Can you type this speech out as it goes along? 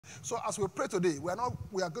So as we pray today, we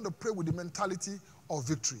are going to pray with the mentality of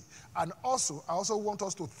victory. And also, I also want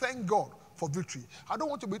us to thank God for victory. I don't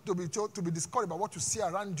want to be discouraged about what you see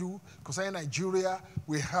around you, because in Nigeria,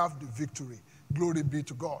 we have the victory. Glory be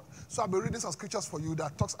to God. So I'll be reading some scriptures for you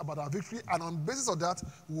that talks about our victory, and on the basis of that,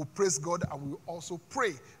 we will praise God and we will also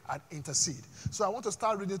pray and intercede. So I want to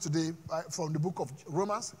start reading today from the book of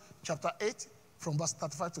Romans, chapter 8, from verse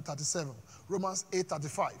 35 to 37. Romans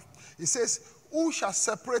 8:35. It says, "Who shall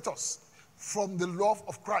separate us from the love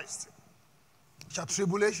of Christ? Shall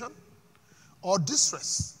tribulation, or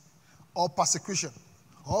distress, or persecution,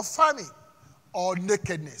 or famine, or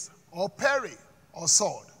nakedness, or peril, or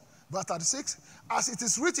sword?" Verse 36, "As it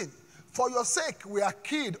is written, for your sake we are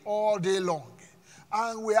killed all day long,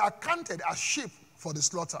 and we are counted as sheep for the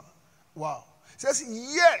slaughter." Wow. It says,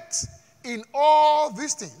 "Yet in all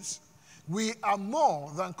these things we are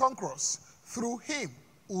more than conquerors through him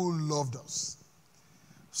who loved us."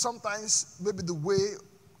 Sometimes maybe the way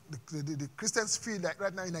the Christians feel like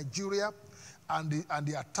right now in Nigeria, and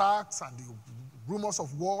the attacks and the rumors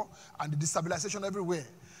of war and the destabilization everywhere,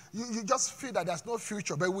 you just feel that there's no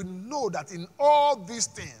future. But we know that in all these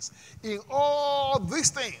things,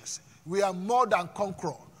 we are more than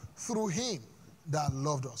conquerors through him that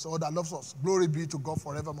loved us, or that loves us. Glory be to God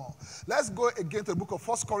forevermore. Let's go again to the book of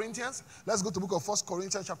 1 Corinthians. Let's go to the book of 1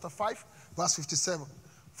 Corinthians chapter 5, verse 57.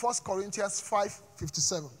 1 Corinthians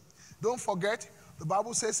 5:57. Don't forget, the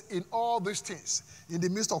Bible says in all these things, in the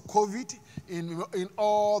midst of COVID, in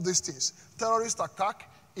all these things, terrorist attack,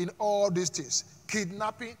 in all these things,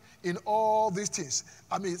 kidnapping, in all these things,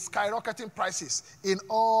 skyrocketing prices, in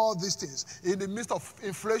all these things, in the midst of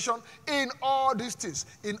inflation, in all these things,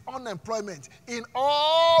 in unemployment, in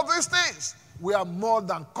all these things, we are more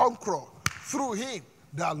than conquerors through him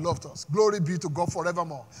that loved us. Glory be to God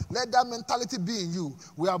forevermore. Let that mentality be in you.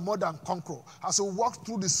 We are more than conquerors. As you walk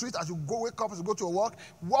through the street, as you wake up, as you go to your work,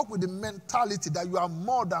 walk with the mentality that you are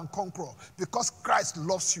more than conquerors because Christ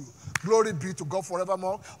loves you. Glory be to God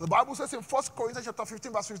forevermore. The Bible says in 1 Corinthians chapter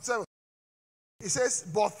 15, verse 57, it says,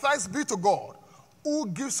 "But thanks be to God who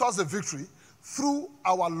gives us the victory through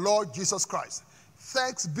our Lord Jesus Christ."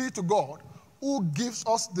 Thanks be to God who gives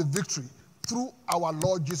us the victory through our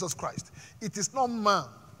Lord Jesus Christ. It is not man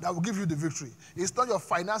that will give you the victory. It's not your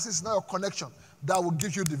finances, it's not your connection that will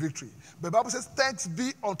give you the victory. But the Bible says, "Thanks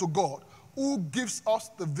be unto God who gives us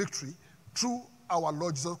the victory through our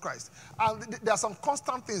Lord Jesus Christ." And there are some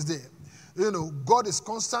constant things there. God is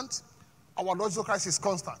constant. Our Lord Jesus Christ is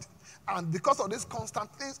constant. And because of these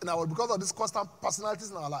constant things because of these constant personalities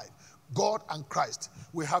in our life, God and Christ,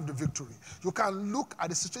 we have the victory. You can look at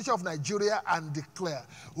the situation of Nigeria and declare,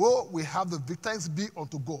 we have the victory. Thanks be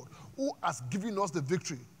unto God who has given us the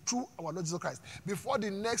victory through our Lord Jesus Christ. Before the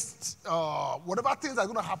next, whatever things are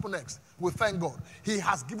going to happen next, we thank God. He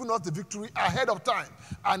has given us the victory ahead of time,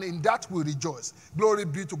 and in that we rejoice. Glory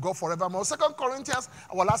be to God forevermore. 2 Corinthians,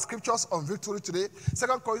 our last scriptures on victory today.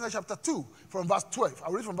 2 Corinthians chapter 2, from verse 12.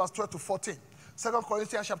 I'll read from verse 12 to 14. 2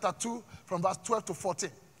 Corinthians chapter 2, from verse 12 to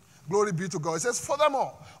 14. Glory be to God. It says,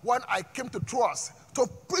 "Furthermore, when I came to Troas to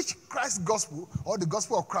preach Christ's gospel, or the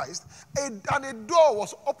gospel of Christ, and a door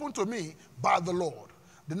was opened to me by the Lord."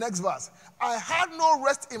 The next verse, "I had no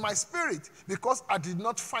rest in my spirit because I did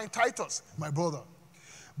not find Titus, my brother.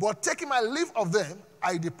 But taking my leave of them,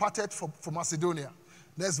 I departed for Macedonia."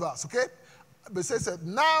 Next verse, okay? But it says,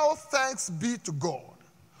 "Now thanks be to God,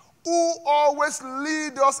 who always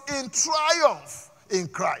leads us in triumph in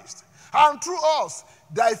Christ, and through us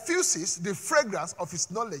diffuses the fragrance of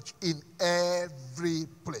his knowledge in every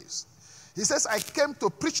place." He says, "I came to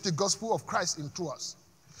preach the gospel of Christ in Troas."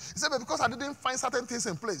 He said, but because I didn't find certain things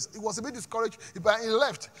in place, he was a bit discouraged. He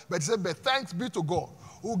left. But he said, but thanks be to God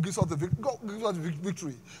who gives us the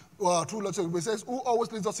victory. Through Lord Jesus. He says, who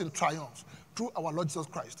always leads us in triumph through our Lord Jesus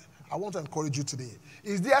Christ. I want to encourage you today.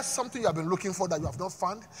 Is there something you have been looking for that you have not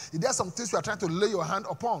found? Is there some things you are trying to lay your hand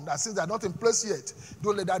upon that since they are not in place yet?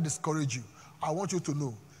 Don't let that discourage you. I want you to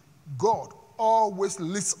know, God always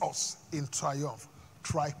leads us in triumph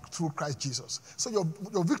through Christ Jesus. So your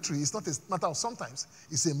victory is not a matter of sometimes,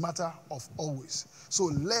 it's a matter of always. So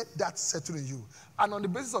let that settle in you. And on the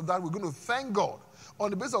basis of that, we're going to thank God. On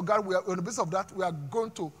the basis of that, we are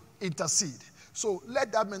going to intercede. So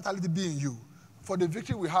let that mentality be in you for the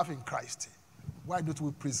victory we have in Christ. Why don't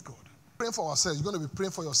we praise God? Praying for ourselves. You're going to be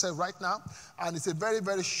praying for yourself right now, and it's a very,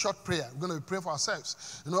 very short prayer. We're going to be praying for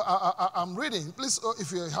ourselves. You know, I'm reading. Please,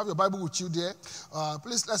 if you have your Bible with you there,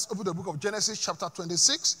 please let's open the book of Genesis chapter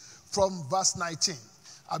 26 from verse 19.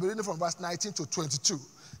 I'll be reading from verse 19 to 22.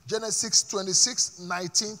 Genesis 26,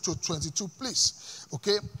 19 to 22, please.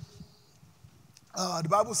 Okay? The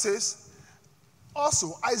Bible says,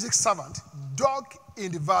 Also, Isaac's servant dug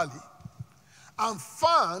in the valley and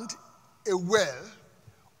found a well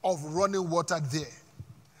of running water there.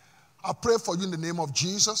 I pray for you in the name of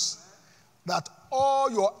Jesus that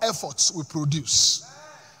all your efforts will produce.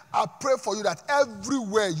 I pray for you that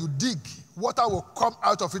everywhere you dig, water will come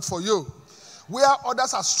out of it for you. Where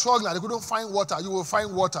others are struggling, they couldn't find water, you will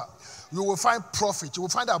find water. You will find profit. You will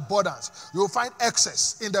find abundance. You will find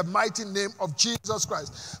excess in the mighty name of Jesus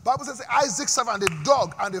Christ. The Bible says Isaac's servant, they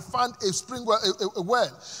dug and they found a spring well, a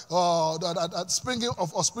well,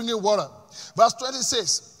 springing water. Verse 20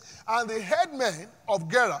 says, and the headmen of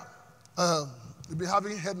Gerar, we've been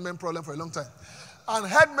having headmen problem for a long time. And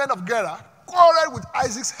headmen of Gerar quarreled with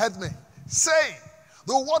Isaac's headmen, saying,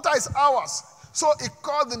 the water is ours. So he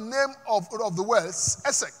called the name of the well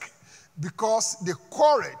Esek, because they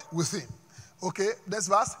quarreled with him. Okay, next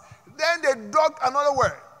verse. Then they dug another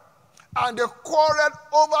well, and they quarreled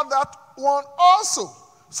over that one also.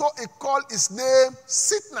 So he called his name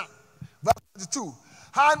Sitna. Verse 22.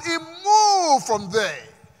 And he moved from there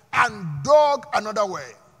and dug another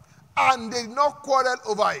well. And they did not quarrel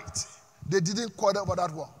over it. They didn't quarrel over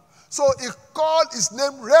that one. So he called his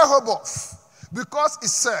name Rehoboth, because he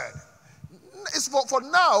said, it's for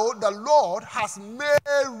now the Lord has made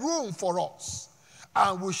room for us,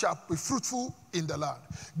 and we shall be fruitful in the land.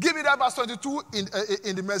 Give me that verse 22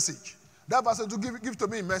 in the message. That verse 22, give to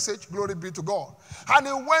me a message. Glory be to God. And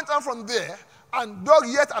he went on from there and dug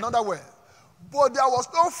yet another well. But there was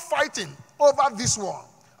no fighting over this one.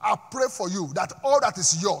 I pray for you that all that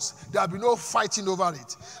is yours, there will be no fighting over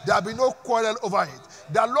it. There will be no quarrel over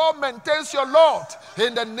it. The Lord maintains your lot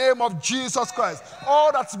in the name of Jesus Christ.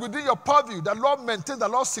 All that's within your purview, the Lord maintains, the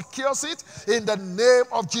Lord secures it in the name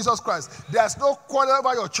of Jesus Christ. There's no quarrel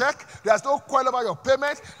over your check. There's no quarrel over your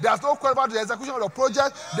payment. There's no quarrel about the execution of your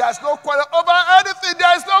project. There's no quarrel over anything.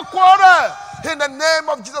 There is no quarrel in the name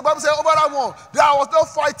of Jesus. The Bible says over that one, there was no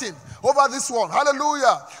fighting over this one.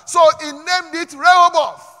 Hallelujah. So he named it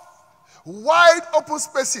Rehoboth, wide open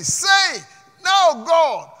spaces, saying, now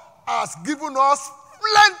God has given us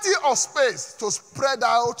plenty of space to spread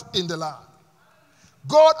out in the land.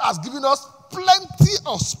 God has given us plenty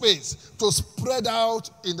of space to spread out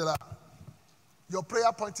in the land. Your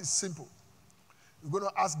prayer point is simple. You're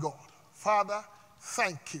going to ask God, Father,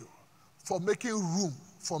 thank you for making room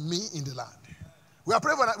for me in the land. We are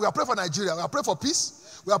praying for Nigeria. We are praying for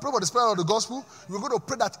peace. We are praying for the spread of the gospel. We're going to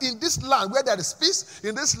pray that in this land where there is peace,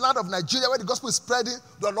 in this land of Nigeria where the gospel is spreading,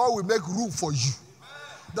 the Lord will make room for you.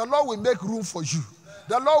 The Lord will make room for you.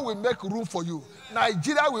 The Lord will make room for you.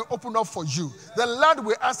 Nigeria will open up for you. The land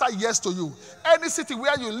will answer yes to you. Any city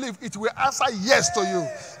where you live, it will answer yes to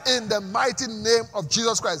you. In the mighty name of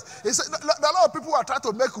Jesus Christ. He said, a lot of people are trying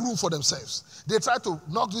to make room for themselves. They try to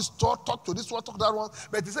knock this door, talk to this one, talk to that one.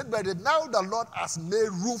 But he said, but now the Lord has made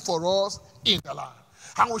room for us in the land.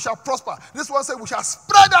 And we shall prosper. This one said we shall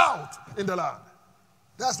spread out in the land.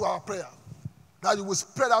 That's our prayer. That you will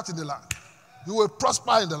spread out in the land. You will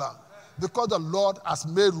prosper in the land. Because the Lord has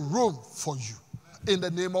made room for you. In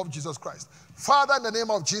the name of Jesus Christ. Father, in the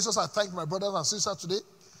name of Jesus, I thank my brothers and sisters today.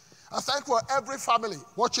 I thank for every family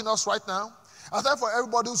watching us right now. I thank for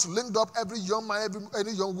everybody who's linked up, every young man,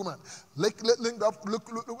 any young woman linked up,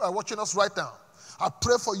 watching us right now. I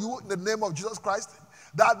pray for you in the name of Jesus Christ,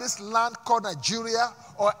 that this land called Nigeria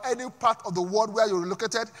or any part of the world where you're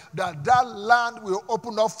located, that land will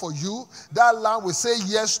open up for you. That land will say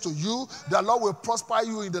yes to you. The Lord will prosper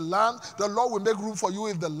you in the land. The Lord will make room for you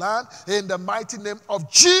in the land in the mighty name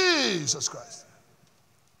of Jesus Christ.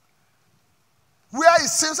 Where it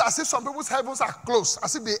seems as if some people's heavens are closed,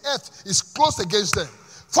 as if the earth is closed against them.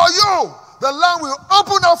 For you, the land will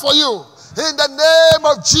open up for you in the name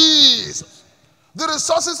of Jesus. The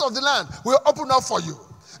resources of the land will open up for you.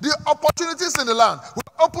 The opportunities in the land will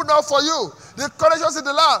open up for you. The connections in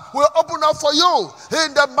the land will open up for you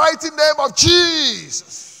in the mighty name of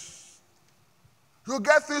Jesus. You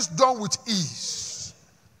get things done with ease.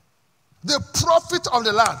 The profit of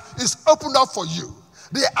the land is opened up for you.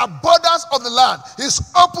 The abundance of the land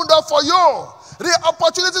is opened up for you. The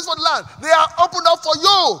opportunities for the land, they are opened up for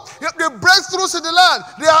you. The breakthroughs in the land,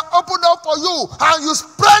 they are opened up for you. And you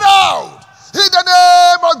spread out. In the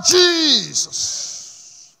name of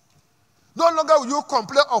Jesus. No longer will you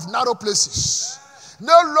complain of narrow places.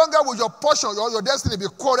 No longer will your portion or your destiny be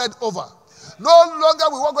quarreled over. No longer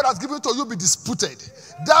will what God has given to you be disputed.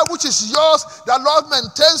 That which is yours, the Lord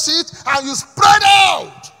maintains it and you spread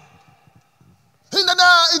out. In the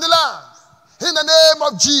land. In the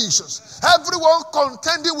name of Jesus. Everyone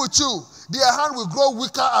contending with you, their hand will grow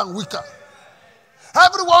weaker and weaker.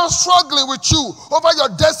 Everyone struggling with you over your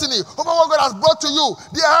destiny, over what God has brought to you,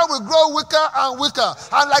 their heart will grow weaker and weaker.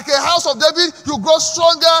 And like a house of David, you grow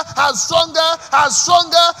stronger and stronger and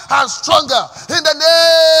stronger and stronger. In the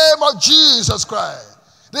name of Jesus Christ.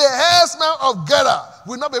 The herdsmen of Gera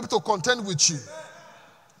will not be able to contend with you.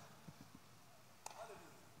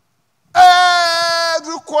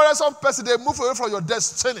 Every quarrelsome person, they move away from your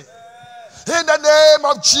destiny. In the name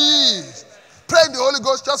of Jesus. Pray in the Holy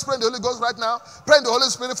Ghost. Just pray in the Holy Ghost right now. Pray in the Holy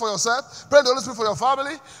Spirit for yourself. Pray in the Holy Spirit for your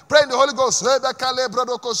family. Pray in the Holy Ghost. The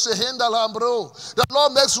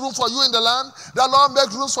Lord makes room for you in the land. The Lord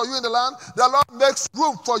makes room for you in the land. The Lord makes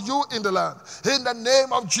room for you in the land. In the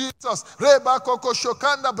name of Jesus.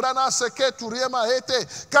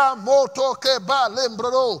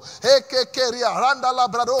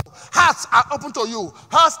 Hearts are open to you.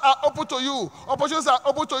 Hearts are open to you. Opportunities are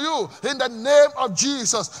open to you. In the name of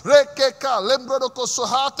Jesus. Lembroko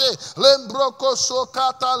sohate, lembroko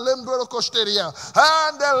sokata, lembroko steria,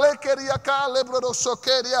 and the lekeriaka, lembrodo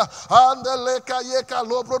sokeria, and the lekayeka,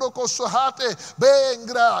 lobroko sohate,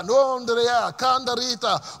 bengra, nondrea,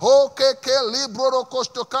 candarita, okeke, libro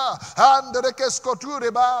costoka, and the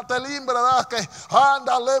rekescotureba, the limbrake, and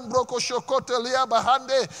the lembroko shokotelia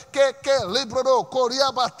bahande, keke, libro,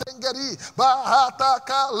 koria batengeri,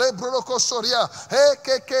 bahataka, lebro cosoria,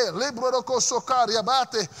 ekeke, libro cosocaria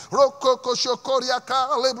bate, roko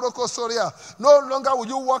no longer will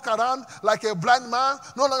you walk around like a blind man.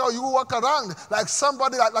 No longer will you walk around like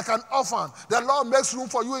somebody like an orphan. The Lord makes room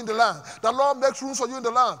for you in the land. The Lord makes room for you in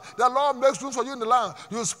the land. The Lord makes room for you in the land.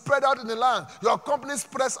 You spread out in the land. Your company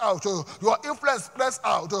spreads out. Your influence spreads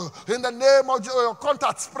out. In the name of your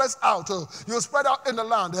contact spreads out. You spread out in the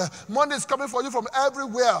land. Money is coming for you from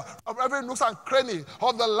everywhere, from every nook and cranny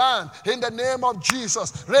of the land. In the name of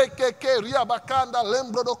Jesus. Rekeke riabakanda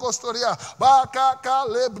lembrodo storia bakaka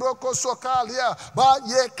lebroko sokalia ba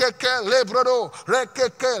yekeke lebrodo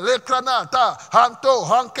rekeke lekranata hanto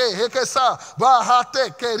hanke hekesa ba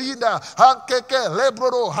hate kerina hankeke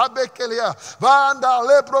lebrodo habekelia banda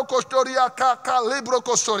lebroko storia kaka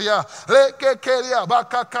lebroko storia rekekelia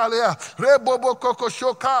bakakalia reboboko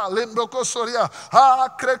koshoka lebroko storia ha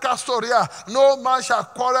kreka storia. No man shall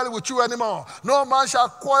quarrel with you anymore. No man shall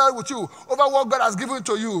quarrel with you over what God has given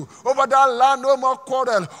to you. Over that land, no more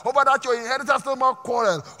quarrel. Over that your inheritance, no more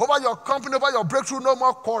quarrel. Over your company, over your breakthrough, no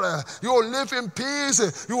more quarrel. You will live in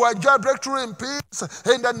peace. You will enjoy breakthrough in peace.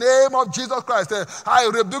 In the name of Jesus Christ, I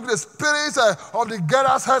rebuke the spirits of the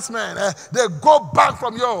Gera's herdsmen. They go back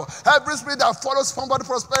from you. Every spirit that follows somebody's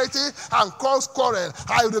prosperity and cause quarrel,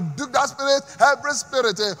 I rebuke that spirit. Every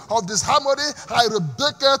spirit of disharmony, I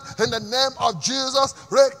rebuke it in the name of Jesus.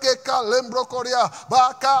 Rekeka lembrokoria,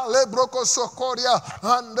 baka lebroko sokoria,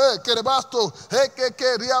 ande kerebasto,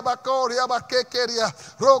 hekeke riabako riabakekeria,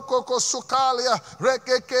 rokoko sukalia,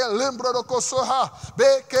 rekeke lembrodoko soha,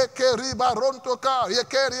 bekeke ribarontoka,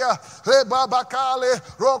 yekeria, rebabakale,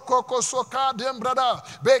 rokoko soka dembrada,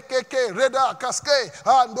 bekeke reda kaske,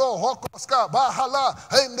 ando hokoska, bahala,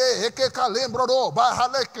 ende hekeka lembrodo,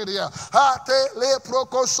 bahalekeria, ate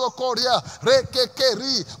leproko sokoria, rekeke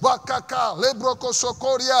ri, bakaka, lebroko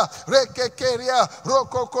sokoria, rekekeria,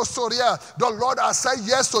 rokoko soria. The Lord has said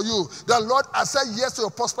yes to you. The Lord has said yes to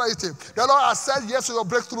your prosperity. The Lord has said yes to your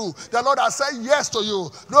breakthrough. The Lord has said yes to you.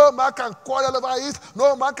 No man can quarrel over it.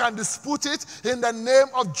 No man can dispute it in the name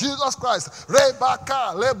of Jesus Christ.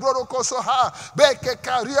 Rebaka, lebroko soha,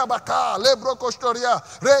 bekeka riabaka, lebroko storia,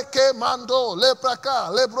 reke mando, lepraka,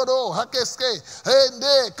 lebrodo, hakeske,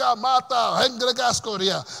 ende kamata,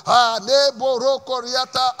 hendregaskoria, neboroko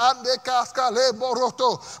riata, ande kaska,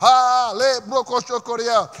 leboroto, lebroko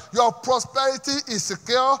shokoria. Your prosperity is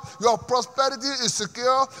secure. Your prosperity is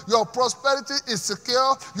secure. Your prosperity is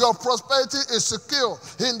secure. Your prosperity is secure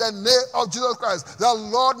in the name of Jesus Christ. The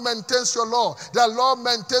Lord maintains your Lord. The Lord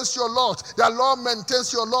maintains your Lord. The Lord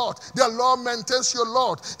maintains your Lord. The Lord maintains your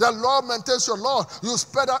Lord. The Lord maintains your Lord. You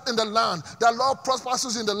spread out in the land. The Lord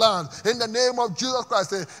prospers you in the land. In the name of Jesus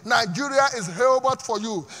Christ. Nigeria is Rehoboth for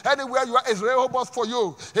you. Anywhere you are is Rehoboth for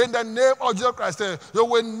you. In the name of Jesus Christ. You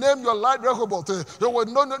will name your life Rehoboth. You will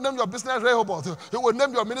name your business Rehoboth. You will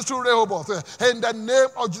name your ministry Rehoboth. In the name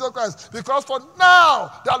of Jesus Christ. Because for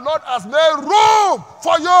now, the Lord has made room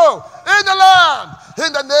for you in the land.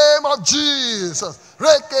 In the name of Jesus.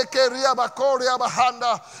 Rekeke riabakoria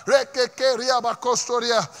bahanda, rekeke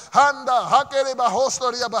riabakostoria, handa, hakere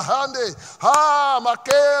bahostoria bahande, ha,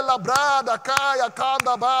 makela brada kaya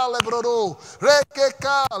kanda ba lebrodo,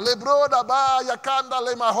 rekeka lebroda ba yakanda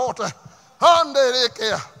le mahota, hande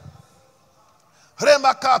rekea,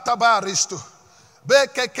 remakata baristo,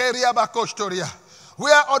 bekeke riabakostoria.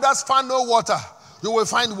 Where others find no water, you will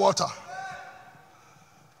find water.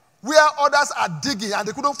 Where others are digging and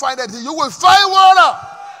they couldn't find anything, you will find water.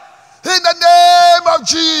 In the name of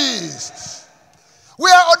Jesus.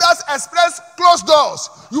 Where others express closed doors,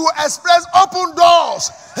 you will express open doors.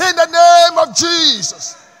 In the name of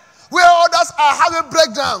Jesus. Where others are having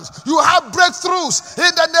breakdowns, you have breakthroughs.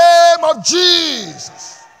 In the name of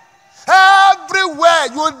Jesus. Everywhere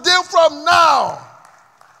you deal from now,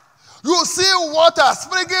 you see water,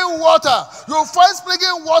 springing water. You find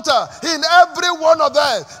springing water in every one of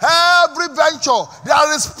them. Every venture,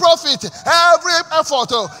 there is profit. Every effort,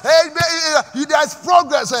 there is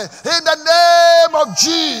progress. In the name of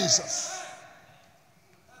Jesus.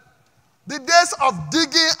 The days of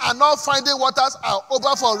digging and not finding waters are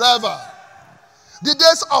over forever. The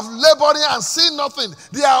days of laboring and seeing nothing,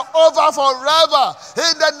 they are over forever.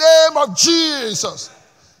 In the name of Jesus.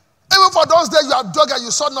 Even for those days you have dug and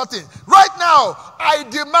you saw nothing. Right now, I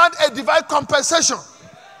demand a divine compensation.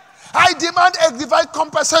 I demand a divine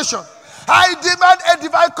compensation. I demand a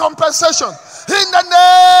divine compensation. In the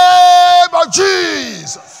name of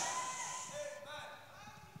Jesus.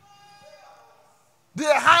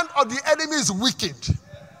 The hand of the enemy is weakened.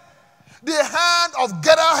 The hand of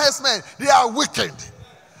gathered herdsmen, they are weakened.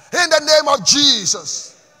 In the name of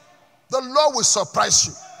Jesus. The Lord will surprise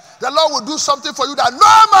you. The Lord will do something for you that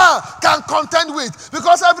no man can contend with.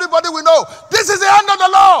 Because everybody will know, this is the hand of the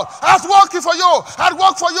Lord at work for you, at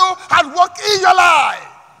work for you, at work in your life.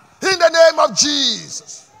 In the name of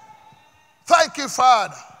Jesus. Thank you,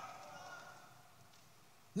 Father.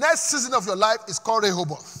 Next season of your life is called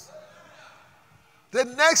Rehoboth. The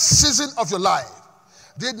next season of your life,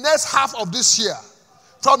 the next half of this year,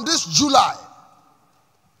 from this July,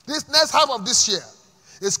 this next half of this year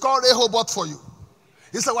is called Rehoboth for you.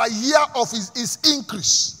 It's our year of his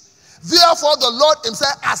increase. Therefore, the Lord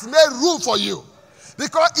himself has made room for you.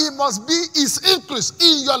 Because it must be his increase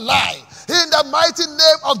in your life. In the mighty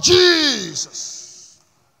name of Jesus.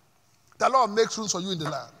 The Lord makes room for you in the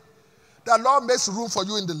land. The Lord makes room for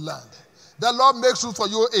you in the land. The Lord makes room for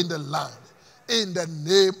you in the land. In the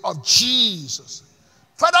name of Jesus.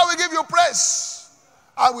 Father, we give you praise.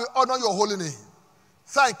 And we honor your holy name.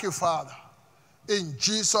 Thank you, Father. In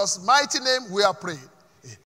Jesus' mighty name we are praying.